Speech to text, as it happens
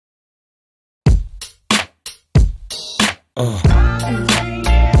Alright,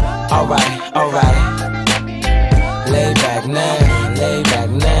 alright. Lay back now, lay back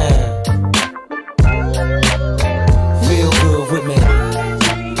now. Feel good with me.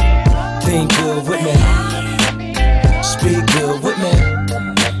 Think good with me. Speak good with me.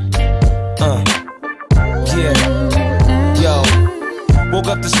 Yeah. Yo. Woke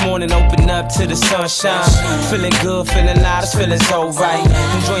up this morning, open up to the sunshine. Feeling good, feeling loud, it's feeling so right.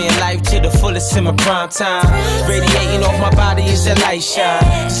 Enjoying life to the fullest in my prime time. Radiating off my body as the light shine.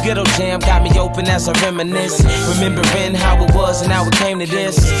 This ghetto jam got me open as I reminisce. Remembering how it was and how it came to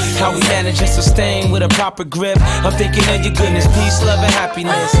this. How we managed to sustain with a proper grip. I'm thinking of your goodness, peace, love, and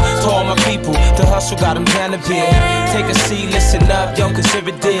happiness. To all my people, the hustle got them down a bit. Take a seat, listen up, yo,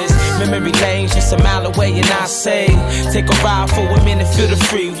 consider this. Memory lane's just a mile away and I say, take a ride for a minute, feel the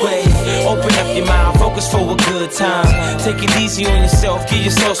freeway. Open up your mind, focus for a good time. Take it easy on yourself, give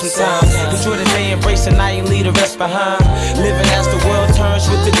yourself some time. Enjoy the day, embrace the night and leave the rest behind. Living as the world turns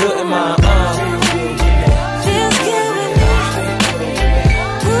with the good in mind.